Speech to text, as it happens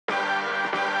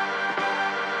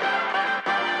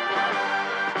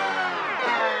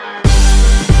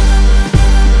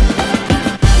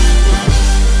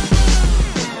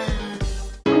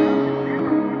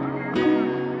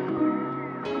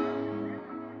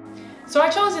So I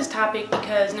chose this topic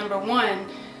because, number one,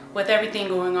 with everything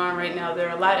going on right now, there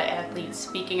are a lot of athletes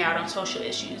speaking out on social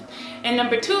issues. And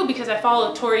number two, because I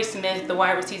follow Torrey Smith, the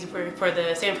wide receiver for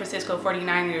the San Francisco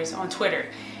 49ers, on Twitter.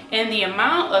 And the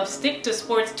amount of stick to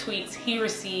sports tweets he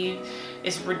received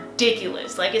is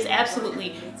ridiculous. Like, it's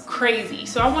absolutely crazy.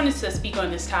 So I wanted to speak on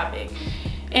this topic.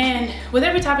 And with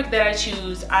every topic that I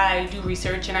choose, I do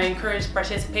research and I encourage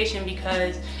participation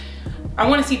because I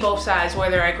want to see both sides,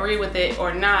 whether I agree with it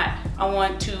or not. I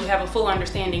want to have a full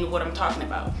understanding of what I'm talking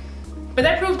about. But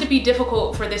that proved to be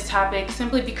difficult for this topic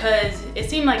simply because it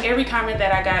seemed like every comment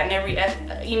that I got in every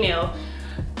email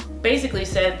basically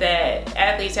said that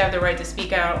athletes have the right to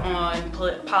speak out on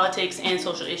politics and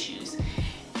social issues.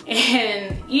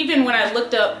 And even when I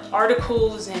looked up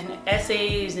articles and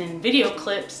essays and video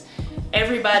clips,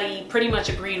 everybody pretty much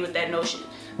agreed with that notion.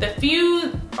 The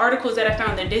few articles that I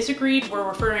found that disagreed were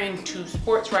referring to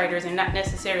sports writers and not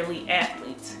necessarily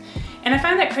athletes. And I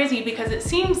find that crazy because it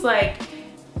seems like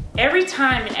every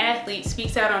time an athlete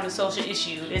speaks out on a social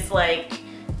issue, it's like,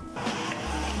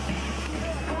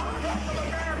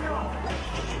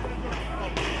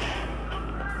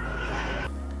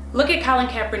 look at Colin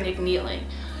Kaepernick kneeling.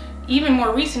 Even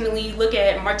more recently, look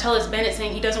at Martellus Bennett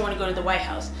saying he doesn't want to go to the White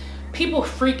House. People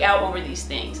freak out over these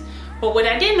things. But what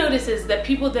I did notice is that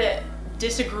people that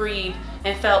disagreed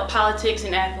and felt politics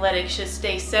and athletics should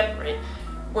stay separate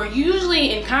were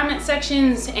usually in comment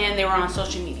sections and they were on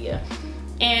social media.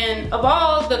 And of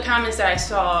all the comments that I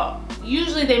saw,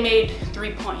 usually they made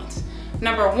 3 points.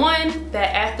 Number one,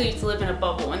 that athletes live in a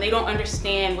bubble and they don't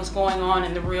understand what's going on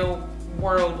in the real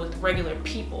world with regular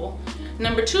people.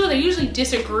 Number two, they usually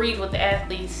disagreed with the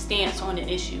athlete's stance on an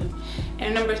issue.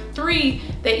 And number three,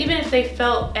 that even if they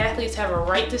felt athletes have a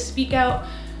right to speak out,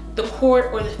 the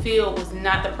court or the field was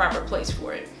not the proper place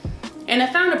for it. And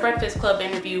I found a Breakfast Club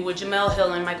interview with Jamel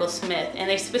Hill and Michael Smith, and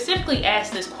they specifically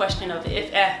asked this question of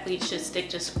if athletes should stick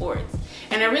to sports.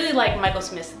 And I really like Michael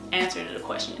Smith's answer to the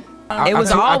question. It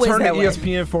was always that way. I turned to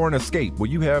ESPN for an escape. Well,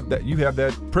 you have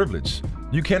that privilege.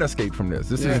 You can escape from this.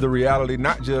 This is the reality,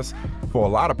 not just for a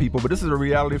lot of people, but this is a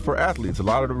reality for athletes. A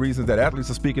lot of the reasons that athletes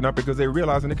are speaking up because they're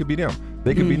realizing it could be them.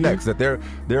 They could be next. That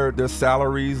their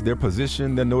salaries, their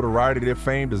position, their notoriety, their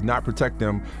fame does not protect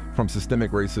them from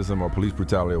systemic racism or police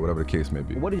brutality or whatever the case may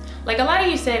be. Like a lot of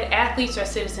you said, athletes are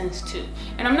citizens too.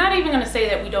 And I'm not even going to say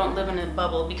that we don't live in a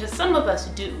bubble because some of us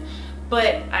do.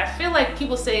 But I feel like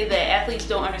people say that athletes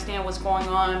don't understand what's going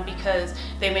on because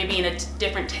they may be in a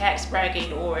different tax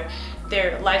bracket or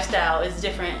their lifestyle is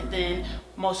different than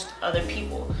most other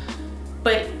people.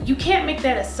 But you can't make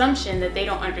that assumption that they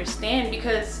don't understand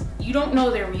because you don't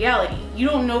know their reality. You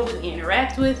don't know who they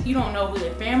interact with, you don't know who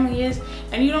their family is,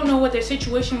 and you don't know what their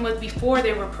situation was before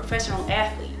they were a professional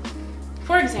athlete.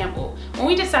 For example, when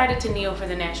we decided to kneel for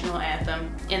the national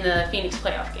anthem in the Phoenix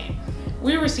playoff game,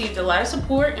 we received a lot of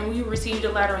support and we received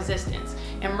a lot of resistance.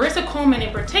 And Marissa Coleman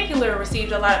in particular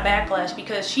received a lot of backlash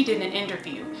because she did an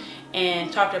interview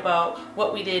and talked about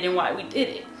what we did and why we did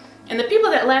it. And the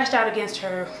people that lashed out against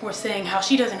her were saying how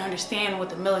she doesn't understand what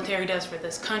the military does for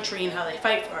this country and how they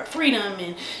fight for our freedom,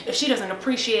 and if she doesn't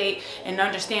appreciate and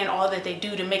understand all that they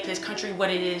do to make this country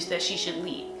what it is that she should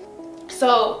lead.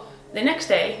 So the next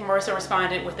day, Marissa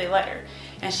responded with a letter,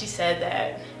 and she said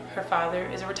that her father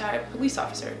is a retired police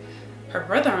officer, her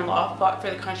brother-in-law fought for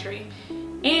the country,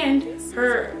 and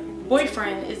her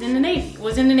boyfriend is in the Navy,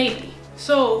 was in the Navy.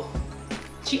 So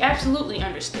she absolutely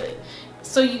understood.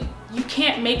 So you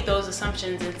can't make those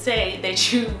assumptions and say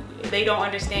that they don't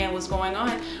understand what's going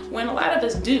on when a lot of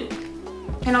us do.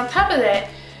 And on top of that,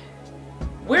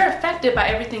 we're affected by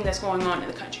everything that's going on in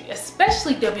the country,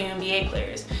 especially WNBA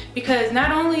players, because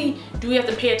not only do we have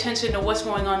to pay attention to what's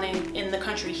going on in the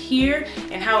country here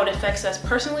and how it affects us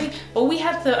personally, but we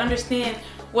have to understand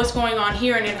what's going on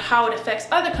here and how it affects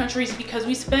other countries because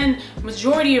we spend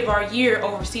majority of our year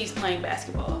overseas playing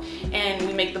basketball and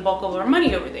we make the bulk of our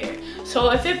money over there.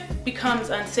 So if it becomes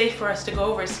unsafe for us to go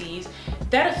overseas,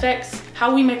 that affects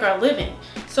how we make our living.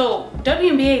 So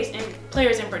WNBA and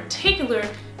players in particular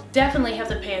definitely have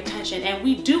to pay attention, and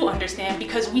we do understand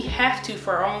because we have to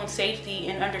for our own safety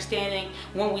and understanding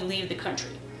when we leave the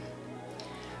country.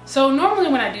 So normally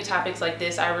when I do topics like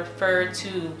this, I refer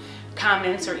to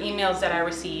comments or emails that I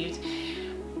received,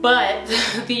 but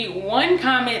the one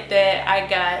comment that I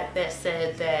got that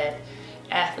said that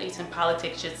athletes and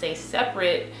politics should stay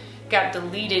separate got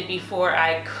deleted before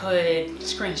I could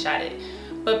screenshot it.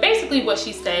 But basically what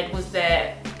she said was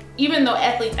that even though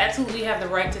athletes absolutely have the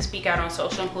right to speak out on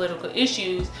social and political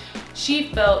issues, she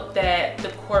felt that the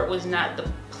court was not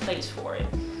the place for it.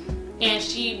 And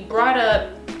she brought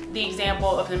up the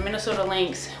example of the Minnesota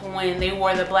Lynx when they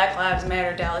wore the Black Lives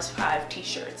Matter Dallas 5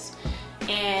 t-shirts.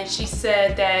 And she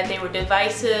said that they were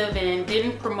divisive and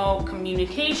didn't promote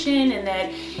communication, and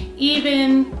that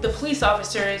even the police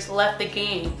officers left the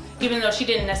game, even though she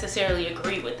didn't necessarily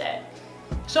agree with that.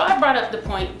 So I brought up the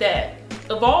point that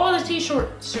of all the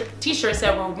t-shirts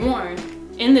that were worn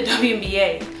in the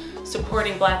WNBA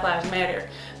supporting Black Lives Matter,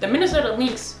 the Minnesota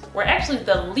Lynx were actually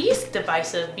the least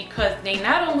divisive, because they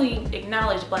not only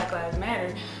acknowledged Black Lives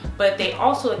Matter, but they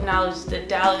also acknowledged the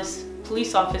Dallas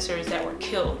police officers that were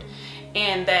killed.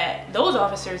 And that those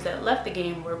officers that left the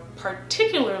game were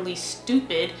particularly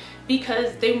stupid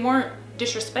because they weren't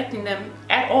disrespecting them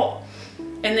at all.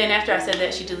 And then after I said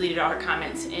that, she deleted all her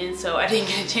comments, and so I didn't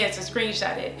get a chance to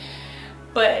screenshot it.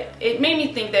 But it made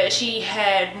me think that she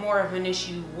had more of an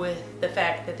issue with the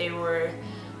fact that they were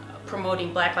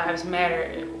promoting Black Lives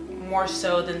Matter, more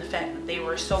so than the fact that they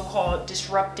were so-called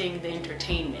disrupting the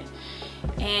entertainment.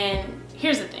 And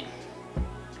here's the thing.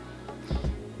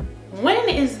 When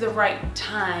is the right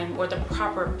time or the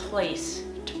proper place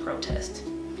to protest?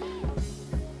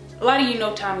 A lot of you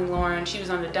know Tommy Lauren. She was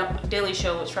on the Daily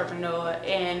Show with Trevor Noah,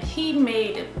 and he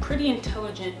made a pretty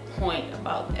intelligent point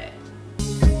about that.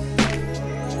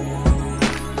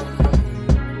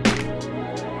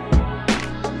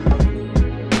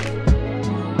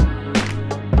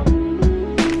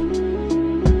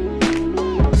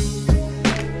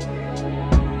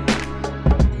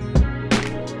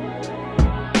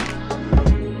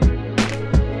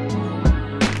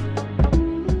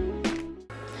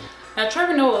 Now,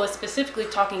 Trevor Noah was specifically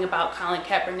talking about Colin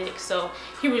Kaepernick, so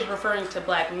he was referring to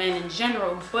black men in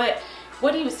general, but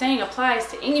what he was saying applies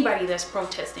to anybody that's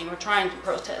protesting or trying to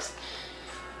protest.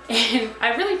 And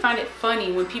I really find it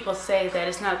funny when people say that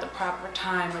it's not the proper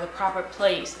time or the proper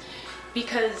place,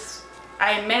 because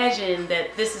I imagine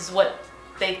that this is what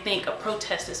they think a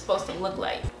protest is supposed to look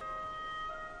like.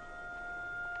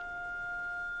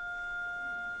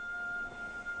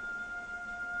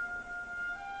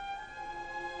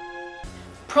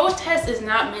 Protest is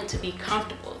not meant to be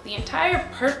comfortable. The entire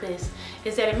purpose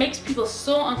is that it makes people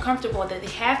so uncomfortable that they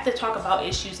have to talk about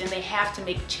issues and they have to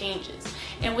make changes.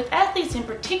 And with athletes in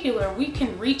particular, we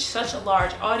can reach such a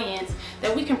large audience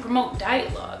that we can promote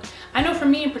dialogue. I know for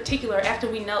me in particular, after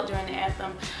we knelt during the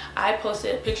anthem, I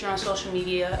posted a picture on social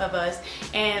media of us,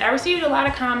 and I received a lot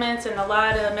of comments and a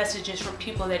lot of messages from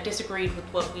people that disagreed with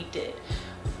what we did.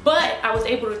 But I was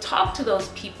able to talk to those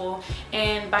people,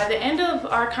 and by the end of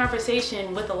our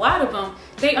conversation with a lot of them,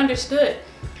 they understood.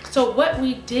 So what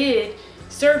we did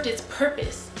served its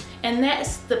purpose, and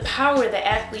that's the power that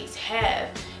athletes have,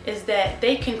 is that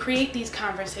they can create these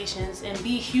conversations and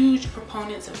be huge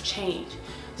proponents of change.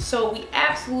 So we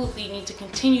absolutely need to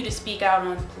continue to speak out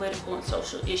on political and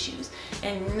social issues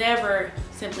and never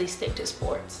simply stick to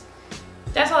sports.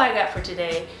 That's all I got for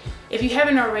today. If you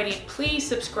haven't already, please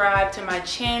subscribe to my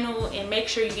channel and make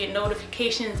sure you get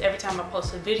notifications every time I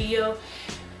post a video.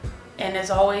 And as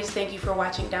always, thank you for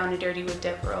watching Down and Dirty with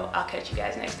Devereaux. I'll catch you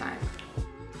guys next time.